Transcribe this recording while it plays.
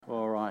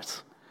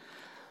right.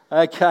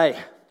 Okay.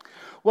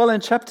 Well,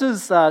 in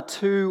chapters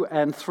 2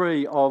 and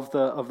 3 of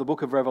the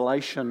book of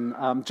Revelation,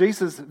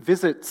 Jesus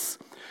visits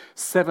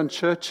 7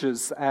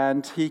 churches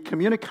and he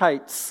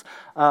communicates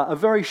a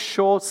very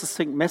short,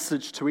 succinct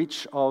message to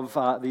each of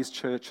these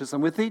churches.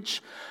 And with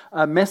each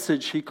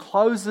message, he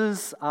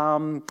closes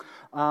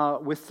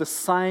with the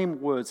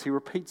same words. He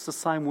repeats the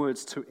same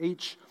words to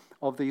each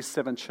of these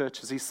 7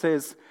 churches. He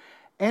says,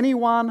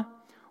 "Anyone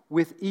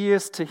with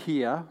ears to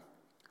hear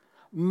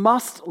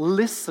must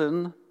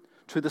listen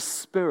to the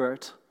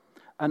Spirit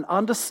and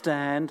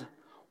understand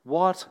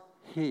what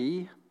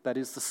He, that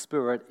is the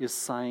Spirit, is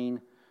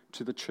saying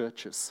to the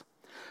churches."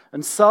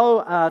 And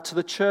so to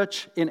the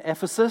church in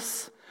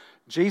Ephesus,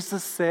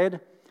 Jesus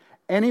said,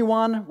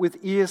 "Anyone with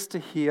ears to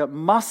hear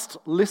must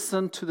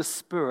listen to the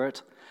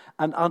Spirit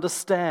and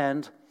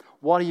understand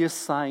what He is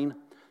saying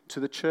to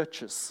the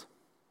churches."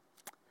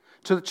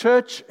 To the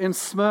church in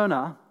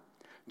Smyrna,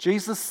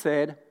 Jesus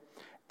said,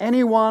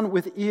 "Anyone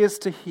with ears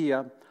to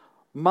hear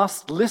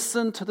must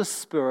listen to the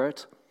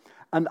Spirit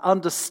and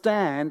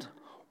understand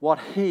what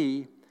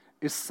He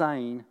is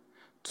saying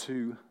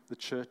to the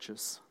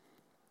churches."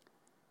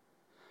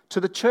 To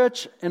the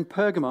church in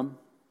Pergamum,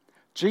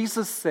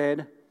 Jesus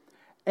said,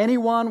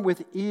 "Anyone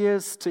with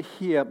ears to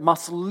hear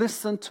must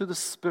listen to the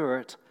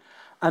Spirit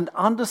and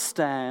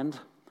understand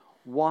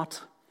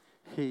what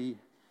He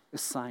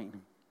is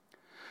saying."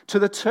 To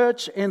the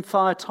church in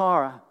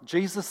Thyatira,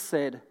 Jesus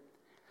said,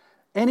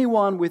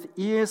 "Anyone with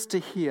ears to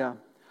hear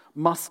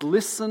must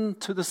listen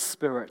to the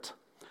Spirit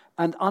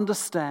and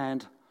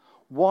understand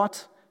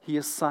what He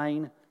is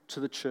saying to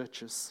the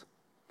churches."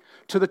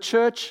 To the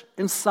church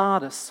in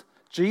Sardis,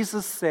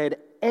 Jesus said,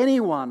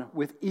 "Anyone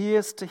with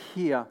ears to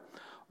hear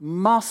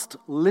must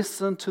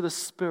listen to the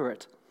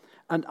Spirit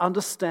and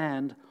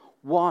understand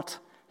what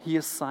He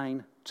is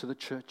saying to the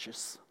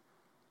churches."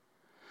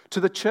 To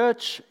the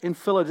church in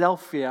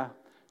Philadelphia,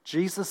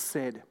 Jesus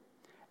said,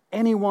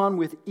 "Anyone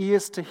with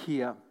ears to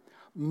hear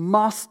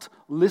must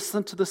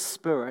listen to the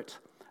Spirit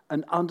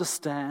and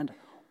understand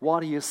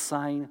what He is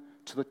saying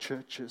to the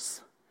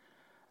churches."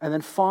 And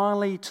then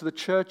finally, to the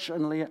church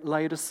in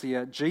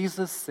Laodicea,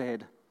 Jesus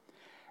said,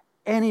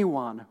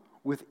 "Anyone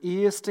with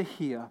ears to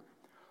hear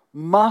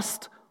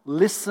must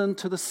listen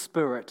to the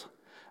Spirit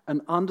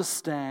and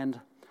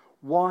understand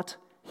what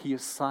He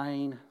is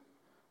saying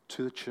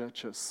to the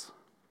churches."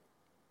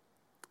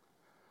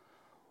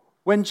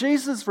 When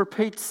Jesus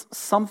repeats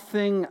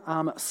something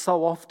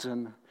so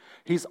often,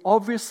 He's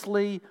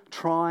obviously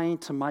trying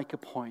to make a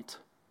point.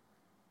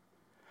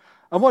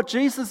 And what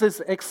Jesus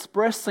is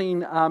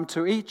expressing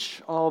to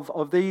each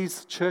of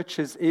these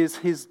churches is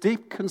His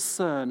deep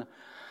concern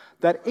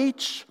that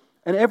each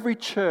and every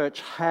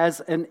church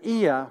has an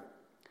ear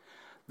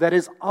that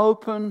is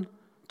open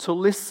to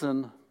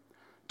listen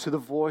to the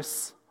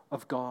voice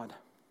of God.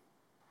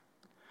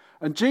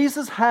 And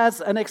Jesus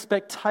has an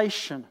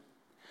expectation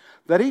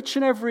that each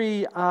and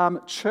every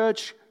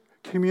church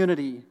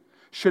community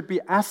should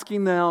be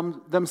asking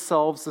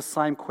themselves the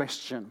same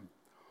question.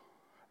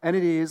 And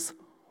it is,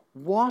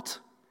 what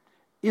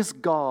is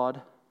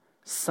God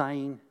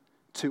saying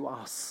to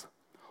us?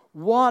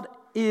 What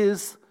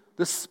is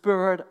the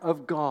Spirit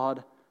of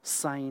God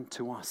saying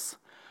to us?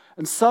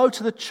 And so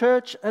to the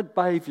church at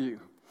Bayview,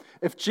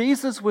 if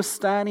Jesus was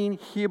standing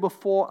here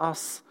before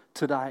us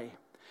today,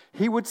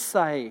 He would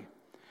say,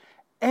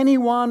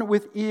 "Anyone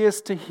with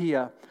ears to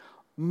hear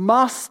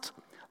must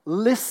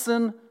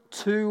listen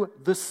to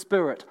the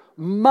Spirit,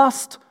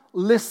 must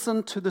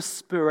listen to the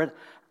Spirit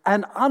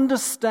and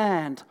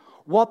understand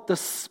what the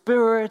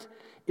Spirit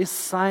is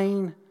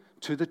saying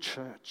to the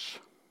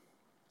church."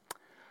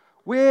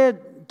 We're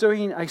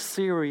doing a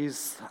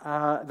series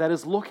that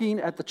is looking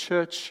at the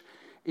church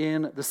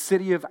in the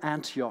city of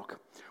Antioch,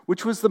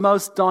 which was the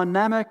most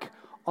dynamic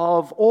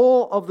of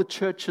all of the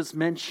churches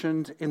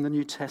mentioned in the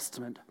New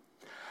Testament.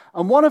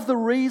 And one of the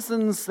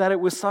reasons that it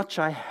was such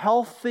a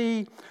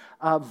healthy,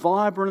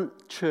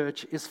 vibrant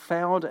church is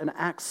found in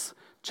Acts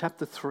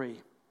chapter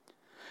 3.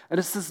 And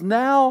it says,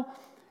 "Now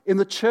in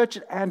the church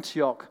at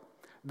Antioch,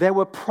 there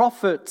were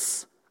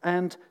prophets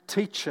and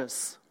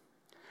teachers.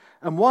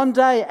 And one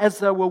day, as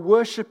they were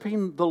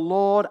worshiping the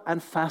Lord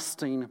and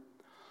fasting,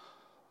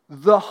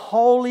 the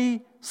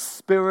Holy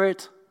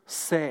Spirit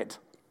said,"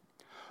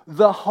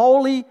 the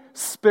Holy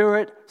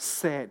Spirit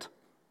said,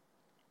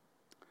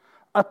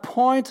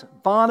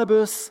 "Appoint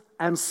Barnabas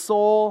and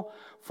Saul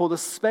for the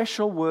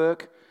special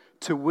work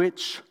to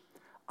which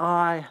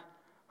I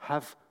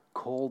have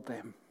called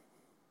them."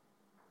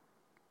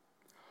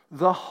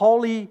 The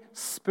Holy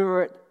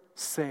Spirit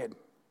said.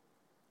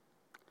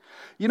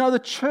 You know, the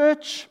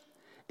church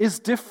is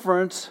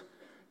different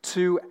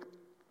to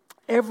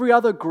every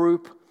other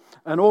group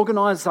and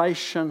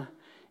organization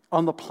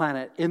on the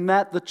planet in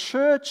that the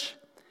church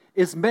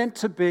is meant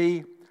to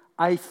be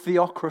a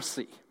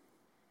theocracy.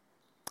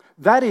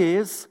 That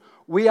is,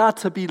 we are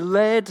to be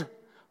led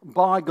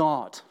by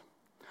God.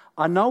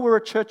 I know we're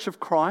a Church of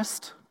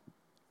Christ,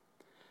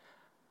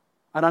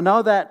 and I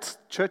know that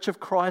Church of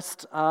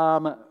Christ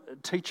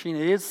teaching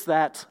is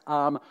that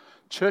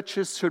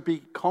churches should be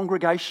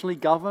congregationally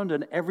governed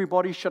and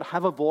everybody should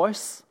have a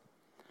voice.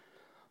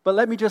 But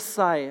let me just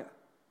say,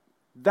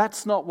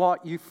 that's not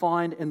what you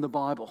find in the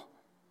Bible.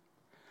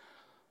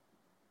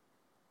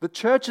 The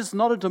church is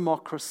not a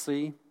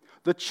democracy.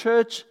 The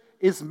church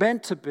is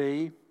meant to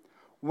be,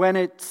 when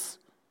it's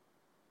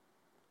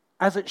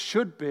as it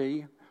should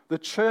be, the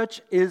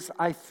church is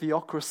a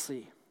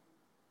theocracy.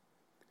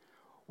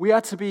 We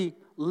are to be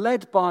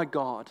led by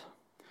God.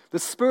 The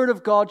Spirit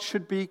of God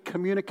should be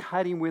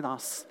communicating with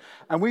us,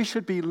 and we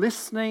should be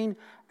listening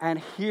and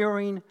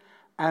hearing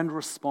and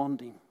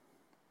responding.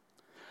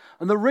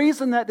 And the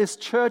reason that this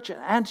church at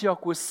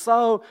Antioch was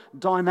so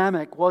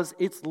dynamic was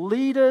its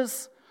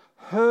leaders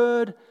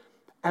heard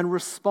and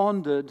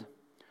responded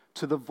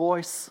to the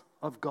voice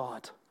of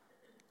God.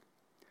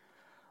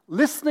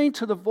 Listening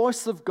to the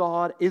voice of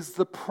God is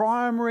the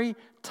primary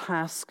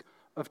task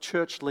of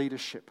church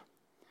leadership.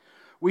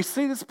 We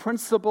see this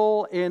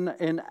principle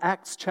in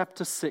Acts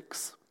chapter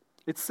 6.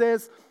 It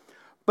says,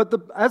 "But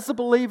as the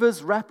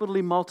believers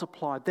rapidly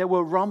multiplied, there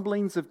were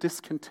rumblings of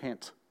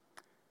discontent."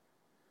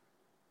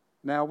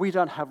 Now, we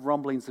don't have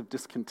rumblings of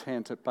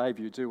discontent at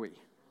Bayview, do we?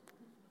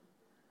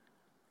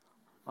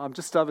 I'm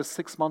just over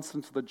 6 months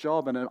into the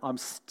job and I'm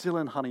still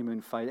in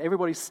honeymoon phase.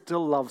 Everybody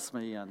still loves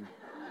me and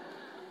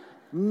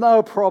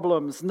no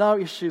problems, no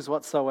issues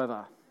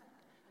whatsoever.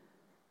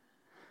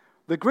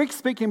 The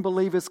Greek-speaking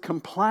believers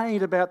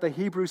complained about the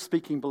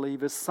Hebrew-speaking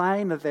believers,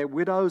 saying that their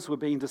widows were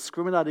being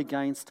discriminated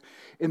against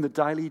in the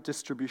daily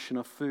distribution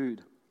of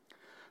food.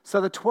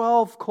 So the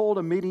 12 called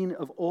a meeting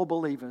of all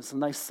believers,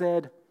 and they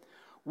said,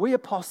 "We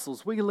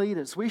apostles, we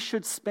leaders, we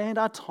should spend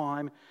our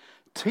time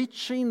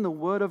teaching the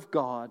word of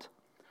God,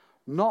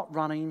 not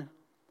running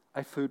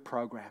a food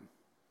program.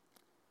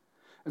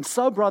 And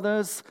so,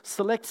 brothers,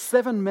 select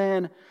 7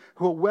 men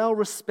who are well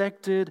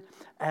respected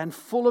and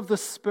full of the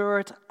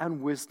Spirit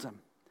and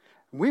wisdom.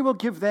 We will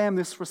give them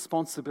this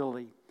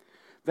responsibility.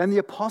 Then the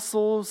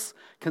apostles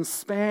can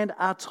spend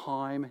our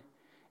time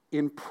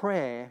in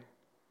prayer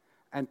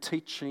and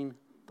teaching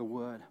the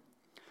word."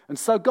 And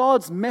so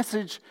God's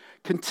message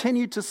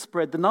continued to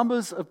spread. The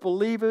numbers of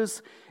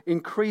believers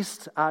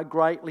increased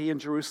greatly in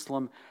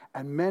Jerusalem,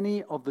 and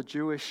many of the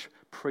Jewish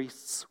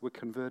priests were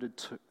converted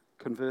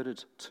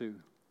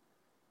too.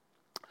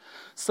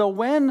 So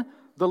when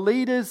the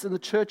leaders in the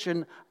church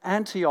in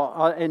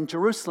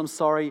Jerusalem,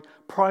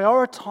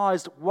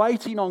 prioritized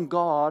waiting on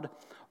God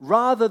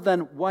rather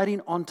than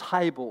waiting on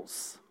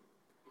tables,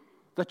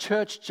 the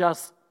church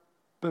just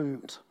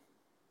boomed.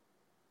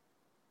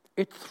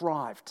 It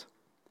thrived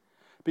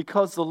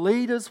because the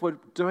leaders were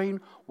doing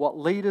what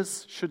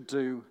leaders should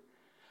do,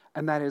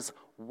 and that is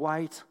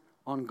wait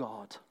on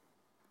God.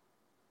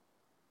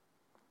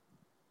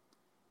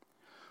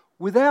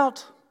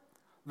 Without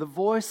the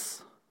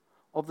voice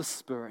of the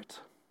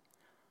Spirit,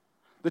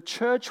 the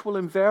church will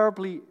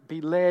invariably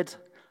be led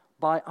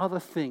by other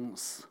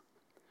things,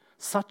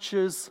 such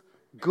as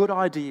good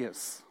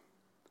ideas,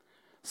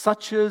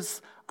 such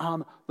as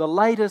the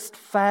latest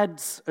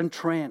fads and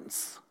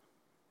trends.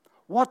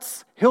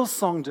 What's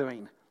Hillsong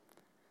doing?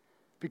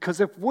 Because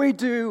if we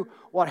do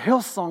what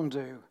Hillsong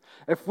do,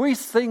 if we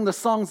sing the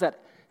songs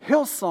that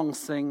Hillsong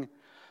sing,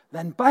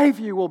 then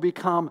Bayview will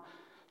become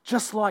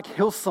just like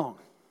Hillsong,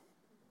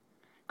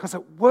 because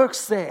it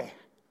works there.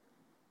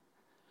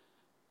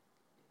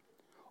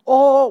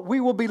 Or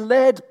we will be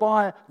led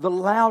by the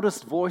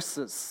loudest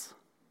voices.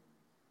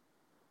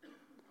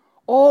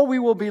 Or we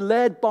will be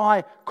led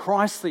by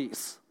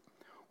crises.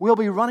 We'll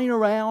be running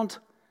around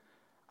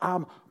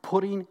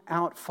putting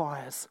out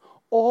fires.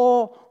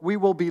 Or we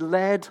will be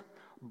led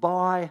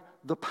by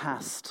the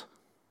past.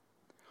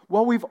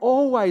 Well, we've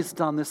always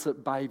done this at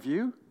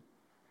Bayview.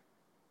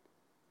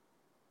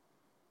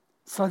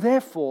 So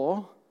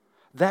therefore,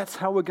 that's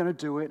how we're going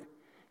to do it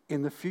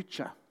in the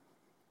future.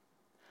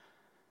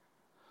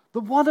 The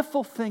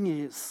wonderful thing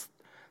is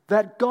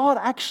that God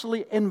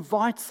actually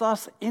invites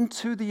us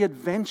into the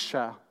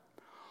adventure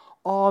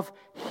of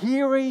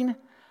hearing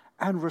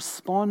and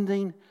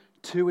responding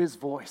to His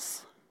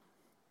voice.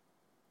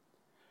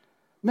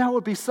 Now, it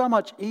would be so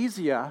much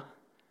easier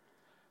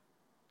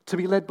to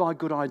be led by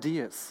good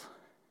ideas,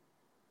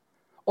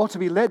 or to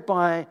be led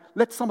by,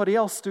 let somebody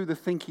else do the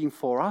thinking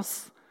for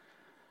us,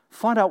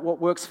 find out what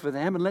works for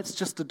them, and let's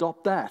just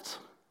adopt that.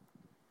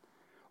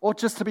 Or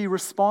just to be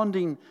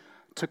responding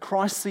to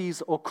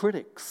crises or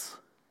critics.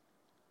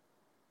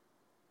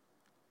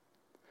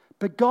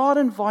 But God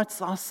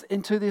invites us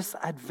into this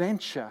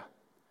adventure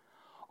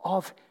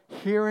of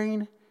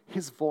hearing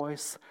His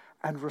voice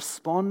and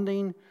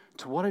responding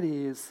to what it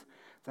is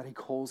that He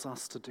calls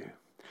us to do.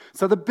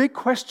 So the big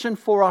question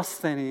for us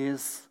then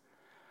is,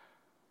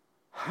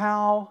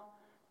 how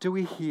do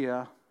we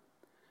hear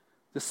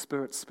the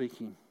Spirit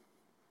speaking?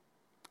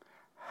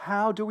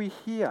 How do we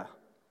hear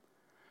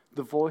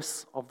the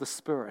voice of the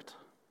Spirit?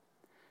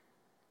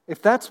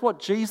 If that's what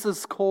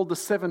Jesus called the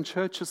 7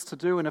 churches to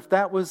do, and if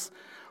that was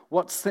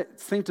what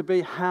seemed to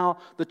be how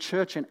the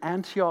church in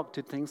Antioch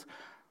did things,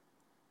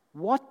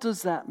 what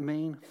does that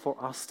mean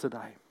for us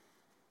today?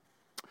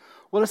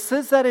 Well, it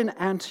says that in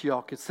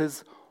Antioch, it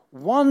says,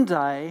 one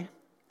day,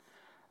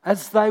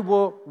 as they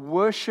were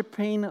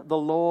worshipping the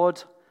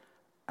Lord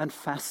and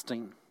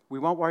fasting. We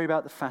won't worry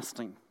about the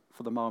fasting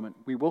for the moment.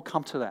 We will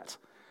come to that.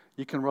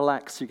 You can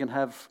relax. You can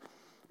have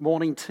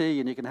morning tea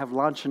and you can have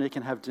lunch and you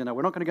can have dinner.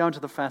 We're not going to go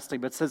into the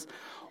fasting, but it says,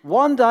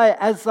 one day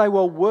as they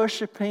were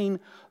worshipping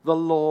the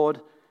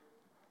Lord,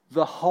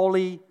 the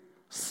Holy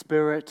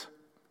Spirit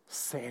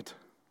said.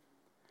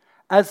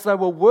 As they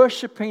were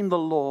worshipping the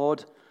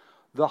Lord,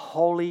 the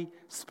Holy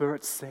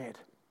Spirit said.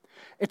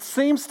 It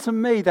seems to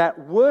me that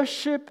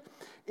worship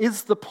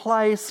is the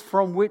place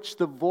from which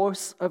the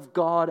voice of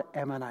God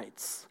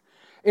emanates.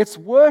 It's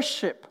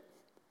worship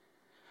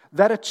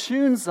that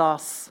attunes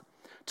us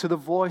to the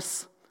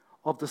voice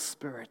of the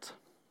Spirit.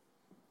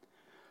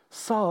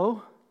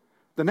 So,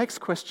 the next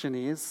question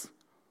is,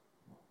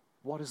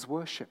 what is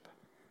worship?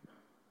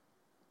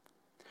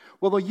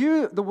 Well,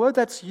 the word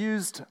that's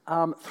used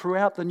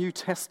throughout the New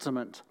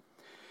Testament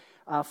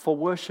for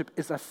worship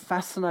is a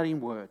fascinating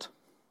word.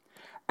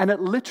 And it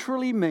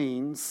literally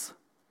means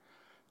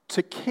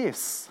to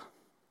kiss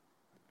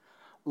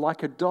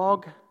like a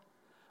dog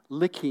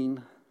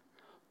licking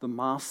the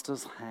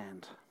master's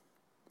hand.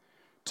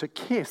 To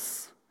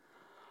kiss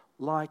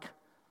like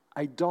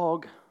a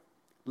dog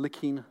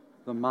licking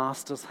the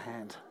master's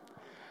hand.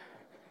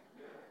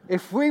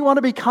 If we want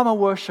to become a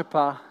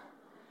worshiper,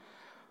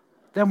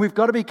 then we've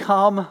got to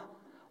become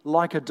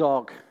like a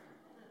dog.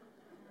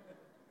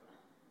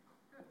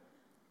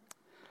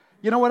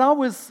 You know, when I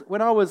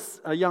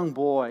was a young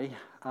boy,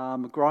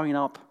 growing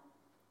up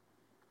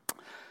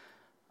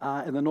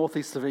in the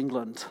northeast of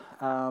England,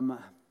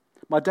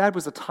 my dad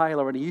was a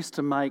tailor and he used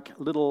to make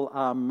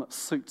little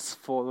suits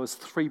for those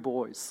 3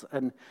 boys.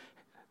 And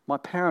my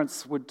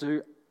parents would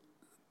do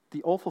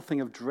the awful thing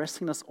of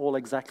dressing us all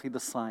exactly the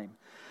same.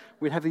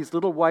 We'd have these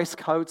little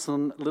waistcoats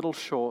and little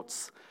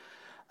shorts.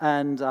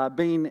 And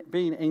being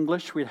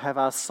English, we'd have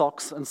our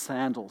socks and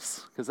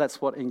sandals, because that's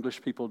what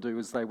English people do,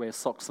 is they wear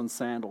socks and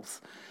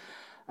sandals.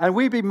 And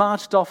we'd be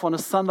marched off on a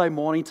Sunday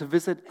morning to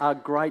visit our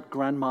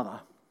great-grandmother.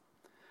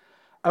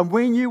 And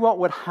we knew what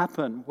would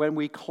happen when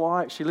we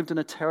climbed. She lived in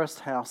a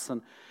terraced house,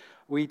 and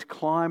we'd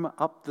climb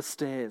up the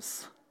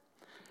stairs.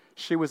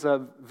 She was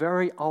a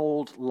very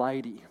old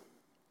lady.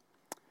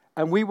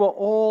 And we were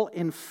all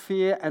in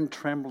fear and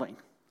trembling,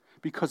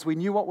 because we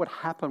knew what would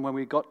happen when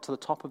we got to the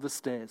top of the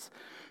stairs.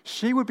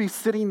 She would be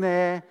sitting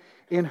there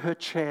in her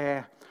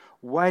chair,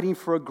 waiting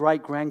for her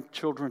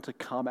great-grandchildren to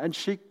come, and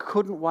she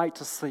couldn't wait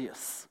to see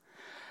us.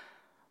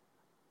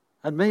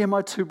 And me and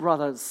my 2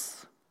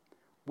 brothers,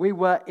 we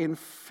were in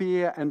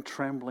fear and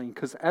trembling,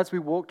 because as we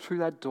walked through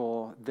that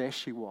door, there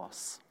she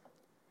was.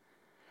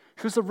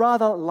 She was a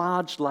rather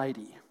large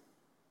lady.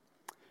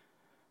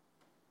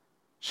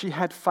 She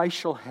had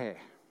facial hair.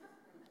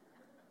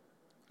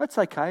 That's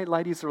okay,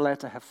 ladies are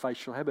allowed to have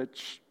facial hair, but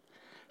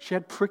she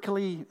had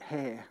prickly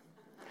hair.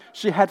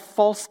 She had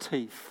false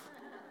teeth.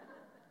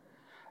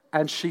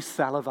 And she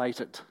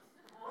salivated.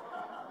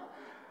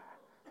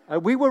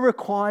 We were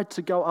required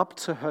to go up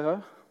to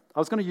her. I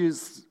was going to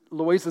use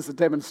Louise as a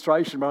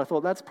demonstration, but I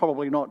thought that's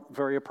probably not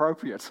very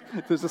appropriate,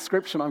 the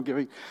description I'm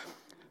giving.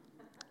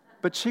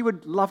 But she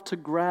would love to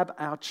grab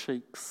our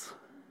cheeks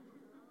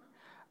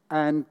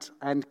and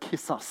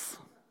kiss us,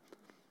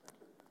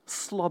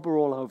 slobber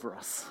all over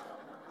us.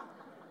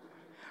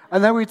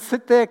 And then we'd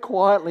sit there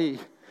quietly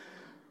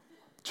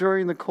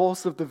during the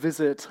course of the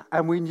visit,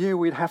 and we knew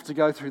we'd have to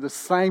go through the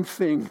same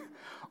thing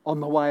on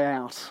the way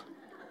out.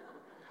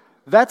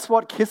 That's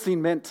what kissing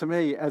meant to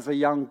me as a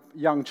young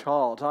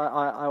child.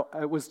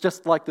 It was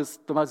just like the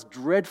most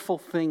dreadful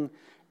thing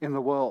in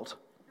the world.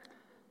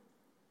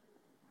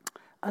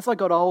 As I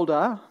got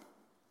older,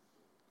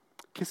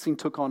 kissing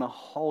took on a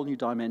whole new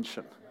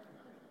dimension.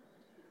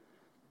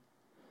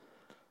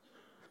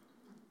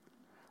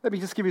 Let me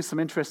just give you some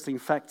interesting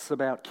facts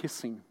about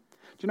kissing. Do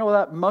you know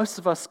that most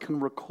of us can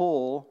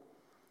recall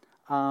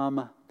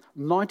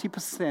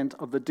 90%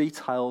 of the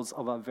details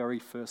of our very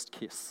first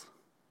kiss?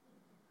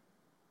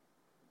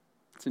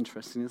 It's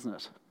interesting, isn't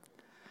it?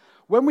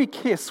 When we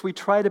kiss, we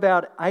trade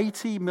about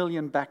 80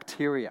 million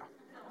bacteria.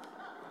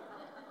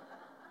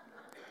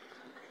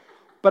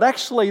 But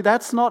actually,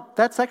 that's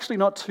actually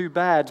not too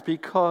bad,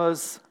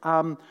 because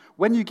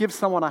when you give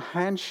someone a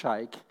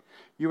handshake,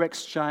 you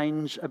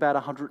exchange about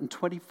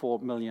 124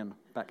 million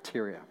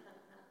bacteria.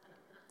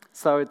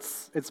 So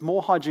it's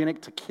more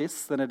hygienic to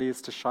kiss than it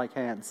is to shake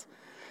hands.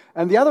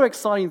 And the other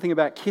exciting thing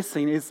about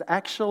kissing is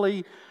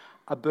actually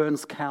it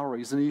burns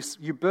calories. And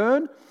you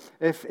burn,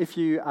 if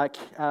you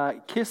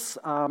kiss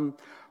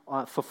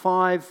for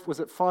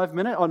 5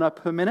 minutes,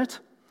 per minute,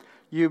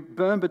 you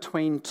burn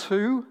between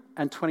 2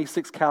 and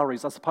 26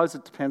 calories. I suppose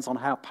it depends on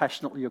how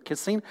passionately you're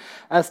kissing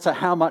as to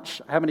how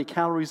many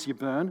calories you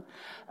burn.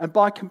 And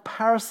by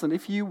comparison,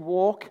 if you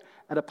walk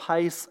at a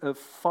pace of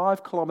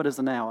 5 kilometers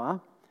an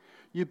hour,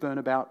 you burn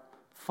about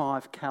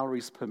 5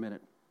 calories per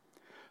minute.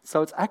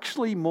 So it's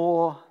actually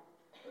more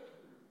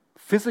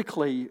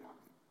physically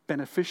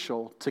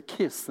beneficial to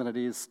kiss than it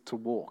is to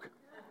walk.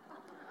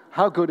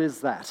 How good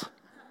is that?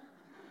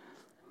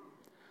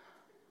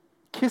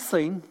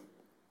 Kissing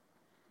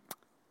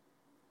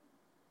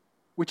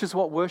which is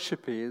what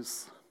worship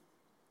is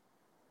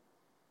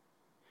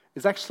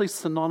actually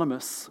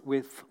synonymous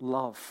with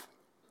love.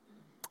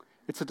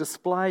 It's a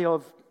display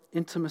of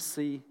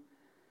intimacy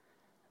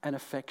and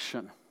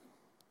affection.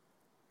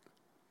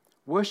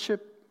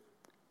 Worship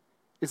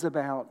is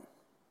about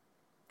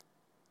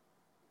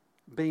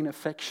being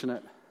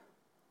affectionate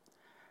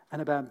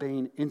and about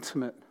being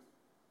intimate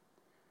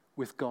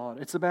with God.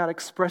 It's about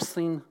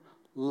expressing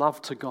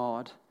love to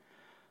God,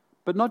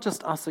 but not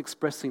just us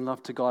expressing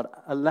love to God,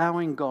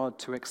 allowing God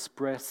to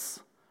express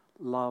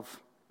love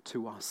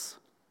to us.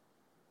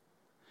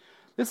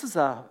 This is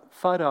a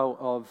photo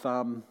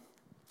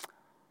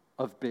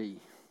of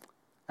Bee,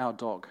 our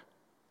dog.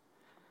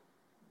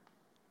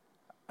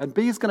 And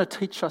Bee is going to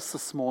teach us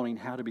this morning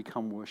how to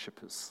become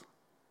worshippers.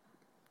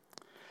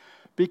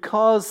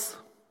 Because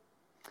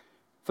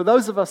for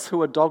those of us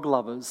who are dog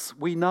lovers,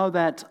 we know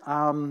that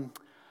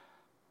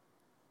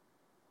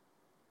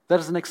that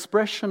is an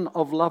expression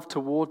of love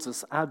towards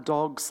us. Our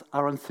dogs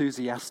are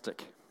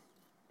enthusiastic.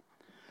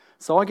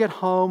 So I get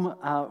home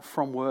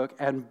from work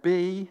and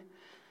Bee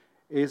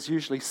is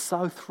usually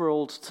so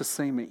thrilled to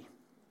see me.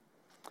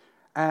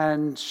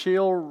 And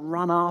she'll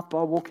run up,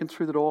 I walk in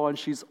through the door and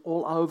she's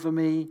all over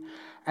me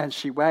and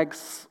she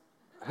wags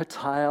her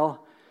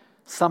tail.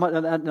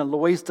 And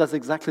Louise does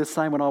exactly the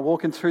same when I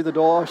walk in through the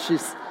door.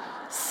 She's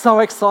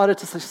so excited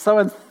to see, so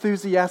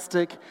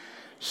enthusiastic.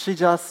 She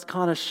just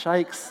kind of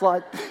shakes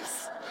like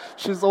this.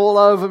 She's all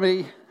over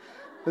me.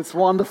 It's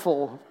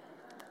wonderful.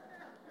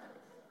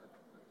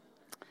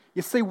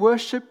 You see,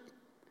 worship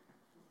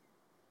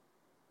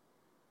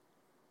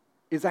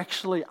is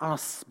actually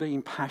us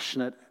being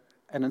passionate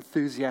and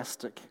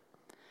enthusiastic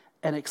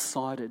and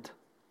excited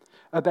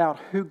about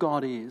who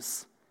God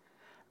is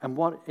and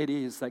what it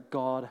is that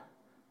God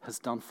has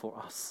done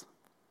for us.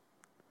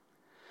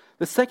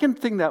 The second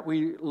thing that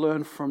we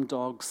learn from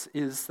dogs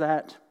is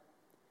that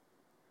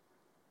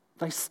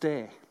they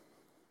stare.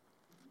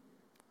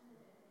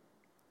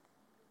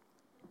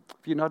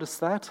 Have you noticed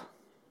that?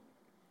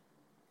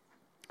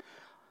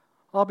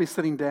 I'll be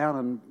sitting down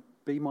and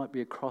Bee might be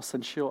across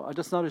and I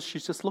just noticed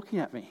she's just looking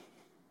at me.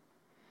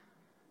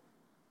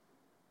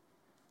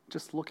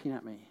 Just looking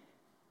at me.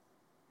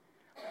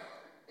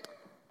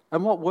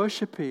 And what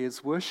worship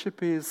is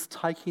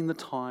taking the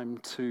time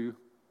to,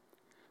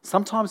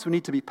 sometimes we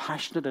need to be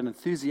passionate and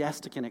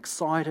enthusiastic and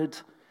excited,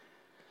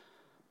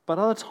 but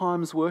other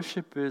times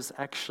worship is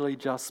actually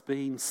just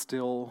being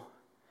still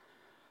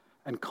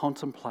and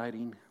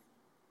contemplating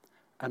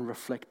and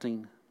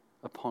reflecting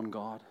upon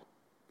God,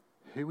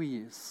 who He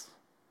is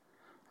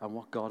and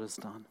what God has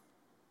done.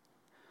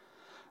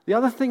 The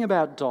other thing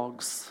about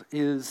dogs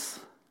is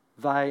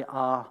they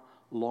are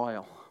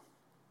loyal.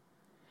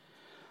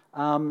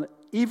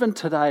 Even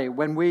today,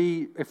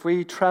 if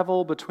we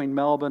travel between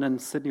Melbourne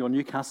and Sydney or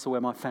Newcastle,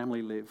 where my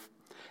family live,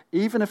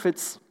 even if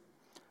it's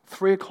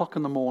 3 o'clock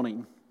in the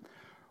morning,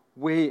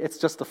 it's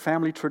just a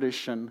family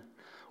tradition,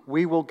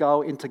 we will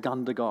go into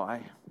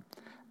Gundagai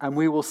and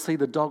we will see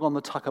the Dog on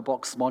the Tucker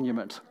Box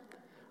monument.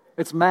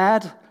 It's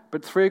mad,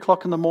 but 3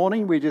 o'clock in the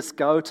morning, we just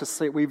go to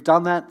see. We've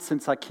done that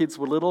since our kids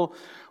were little.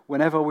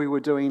 Whenever we were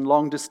doing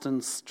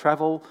long-distance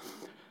travel,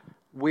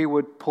 we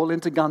would pull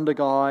into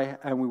Gundagai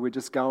and we would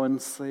just go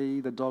and see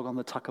the Dog on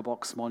the Tucker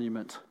Box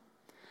monument.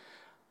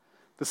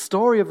 The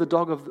story of the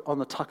Dog on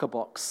the Tucker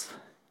Box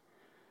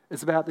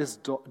is about this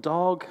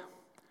dog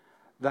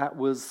that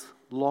was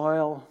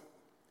loyal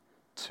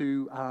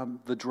to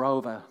the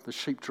drover, the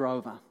sheep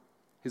drover,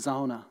 his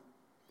owner,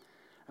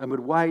 and would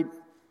wait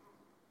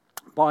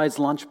by his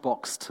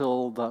lunchbox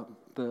till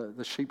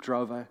the sheep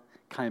drover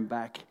came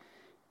back,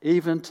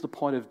 even to the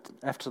point of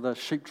after the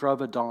sheep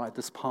drover died,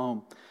 this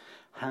poem,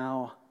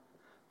 how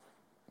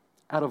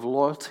out of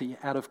loyalty,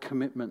 out of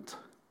commitment,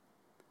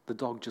 the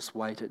dog just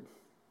waited.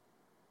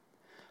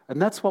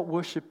 And that's what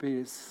worship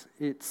is.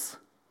 It's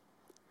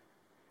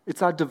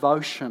our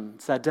devotion,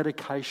 it's our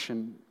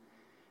dedication,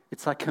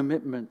 it's our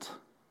commitment,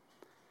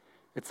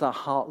 it's our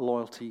heart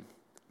loyalty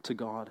to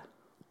God.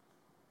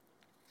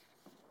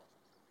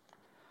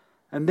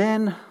 And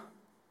then,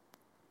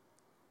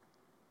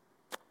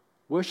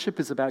 worship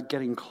is about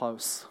getting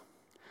close.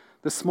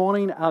 This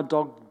morning, our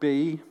dog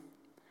Bee,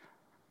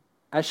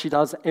 as she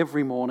does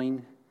every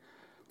morning,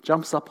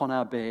 jumps up on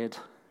our bed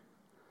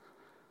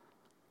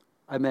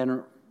and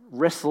then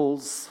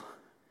wrestles,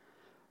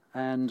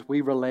 and we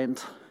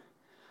relent.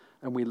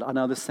 And I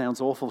know this sounds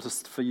awful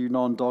just for you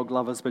non-dog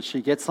lovers, but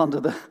she gets under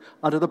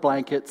the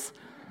blankets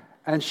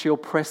and she'll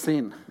press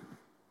in.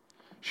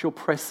 She'll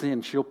press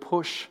in. She'll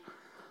push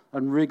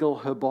and wriggle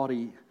her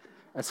body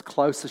as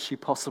close as she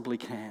possibly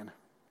can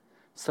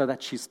so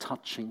that she's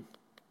touching.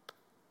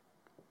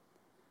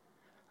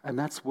 And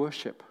that's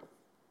worship.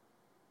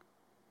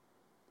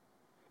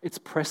 It's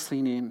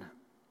pressing in.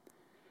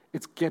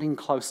 It's getting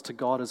close to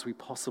God as we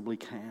possibly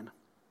can.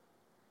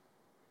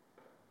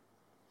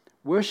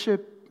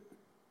 Worship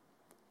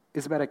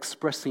is about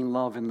expressing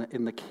love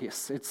in the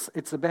kiss.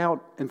 It's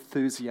about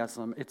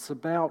enthusiasm. It's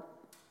about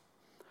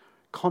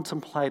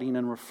contemplating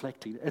and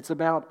reflecting. It's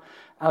about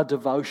our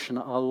devotion,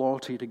 our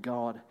loyalty to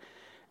God.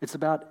 It's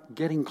about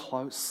getting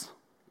close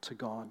to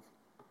God.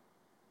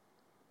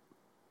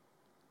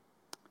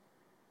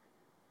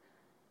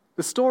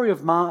 The story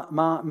of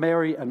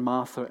Mary and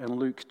Martha in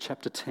Luke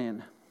chapter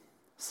 10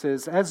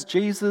 says, as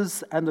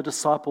Jesus and the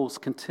disciples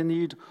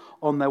continued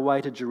on their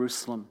way to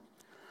Jerusalem,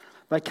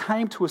 they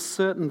came to a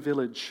certain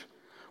village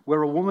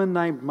where a woman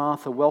named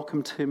Martha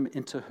welcomed him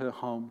into her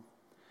home.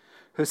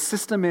 Her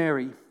sister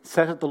Mary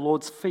sat at the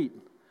Lord's feet,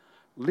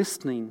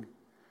 listening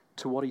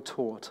to what he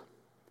taught.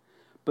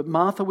 But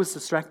Martha was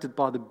distracted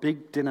by the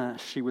big dinner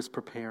she was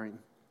preparing.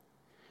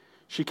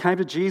 She came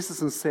to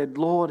Jesus and said,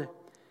 Lord,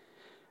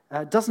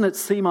 doesn't it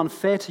seem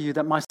unfair to you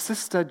that my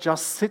sister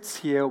just sits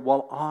here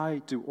while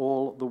I do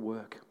all the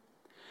work?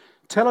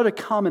 Tell her to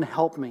come and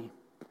help me.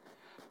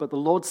 But the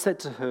Lord said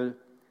to her,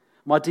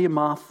 my dear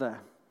Martha,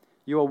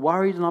 you are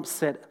worried and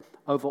upset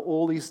over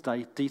all these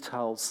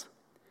details.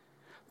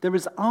 There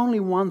is only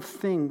one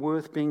thing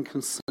worth being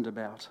concerned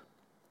about.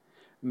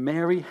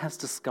 Mary has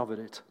discovered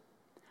it,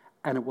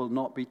 and it will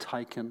not be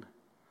taken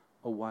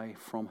away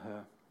from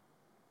her.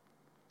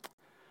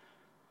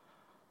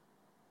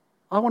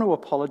 I want to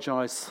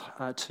apologize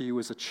to you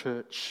as a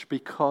church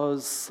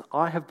because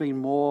I have been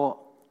more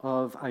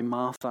of a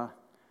Martha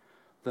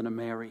than a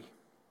Mary.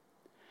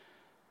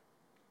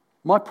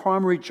 My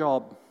primary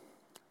job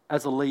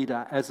as a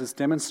leader, as is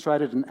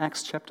demonstrated in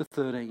Acts chapter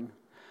 13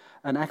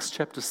 and Acts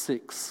chapter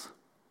 6,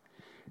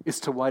 is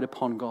to wait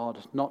upon God,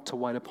 not to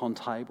wait upon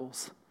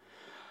tables.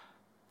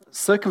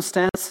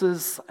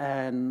 Circumstances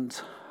and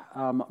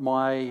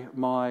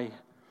my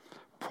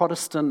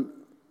Protestant,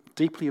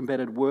 deeply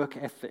embedded work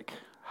ethic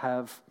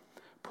have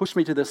pushed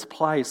me to this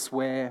place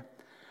where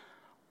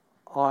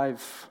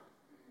I've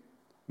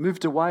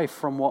moved away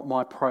from what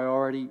my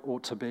priority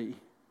ought to be.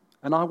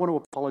 And I want to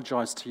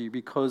apologize to you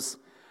because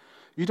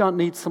you don't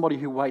need somebody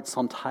who waits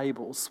on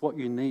tables. What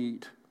you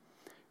need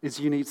is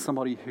you need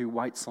somebody who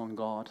waits on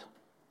God.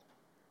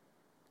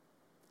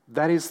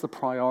 That is the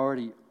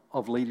priority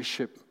of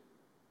leadership.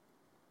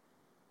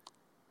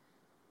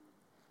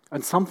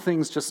 And some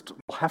things just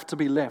have to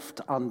be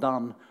left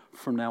undone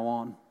from now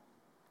on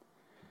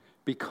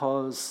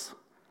because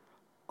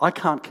I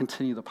can't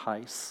continue the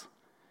pace.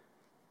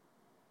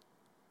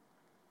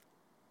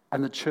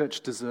 And the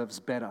church deserves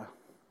better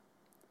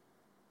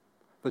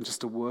than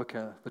just a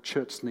worker. The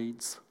church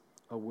needs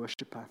a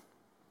worshiper.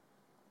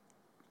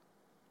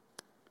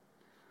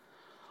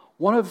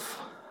 One of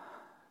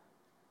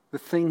the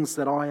things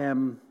that I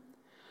am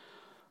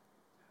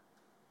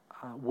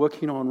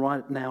working on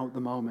right now at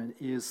the moment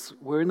is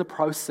we're in the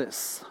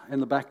process in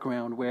the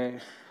background where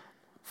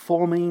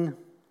forming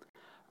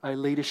a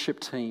leadership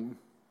team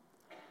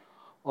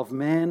of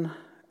men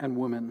and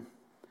women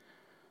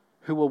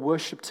who will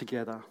worship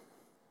together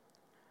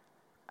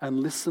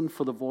and listen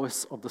for the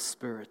voice of the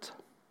Spirit.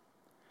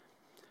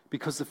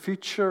 Because the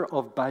future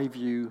of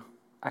Bayview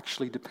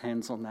actually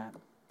depends on that.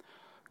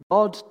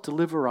 God,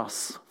 deliver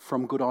us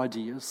from good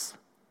ideas.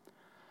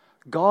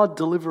 God,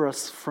 deliver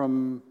us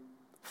from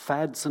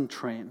fads and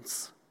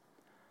trends.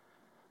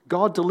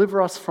 God,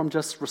 deliver us from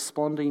just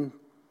responding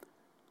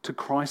to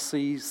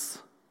crises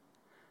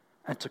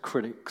and to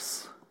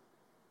critics.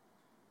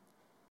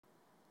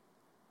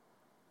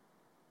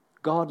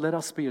 God, let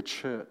us be a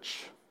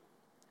church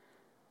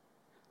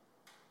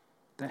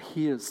that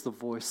hears the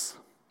voice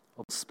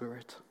of the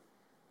Spirit.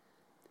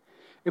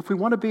 If we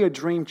want to be a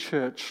dream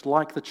church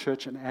like the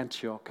church in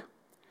Antioch,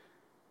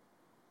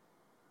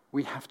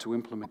 we have to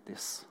implement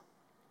this.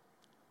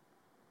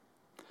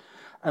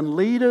 And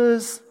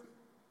leaders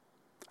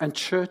and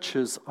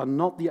churches are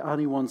not the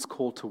only ones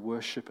called to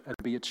worship and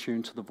be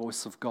attuned to the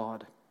voice of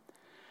God.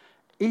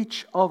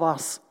 Each of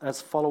us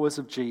as followers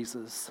of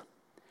Jesus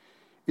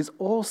is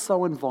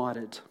also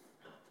invited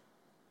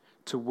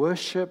to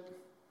worship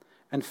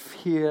and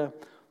hear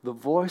the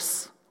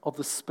voice of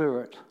the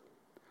Spirit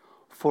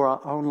for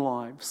our own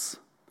lives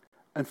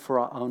and for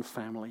our own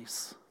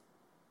families.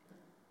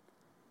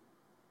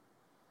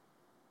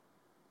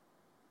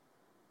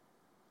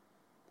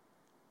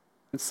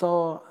 And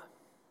so,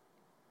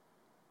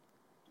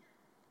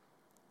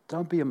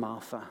 don't be a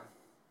Martha,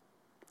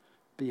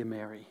 be a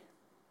Mary.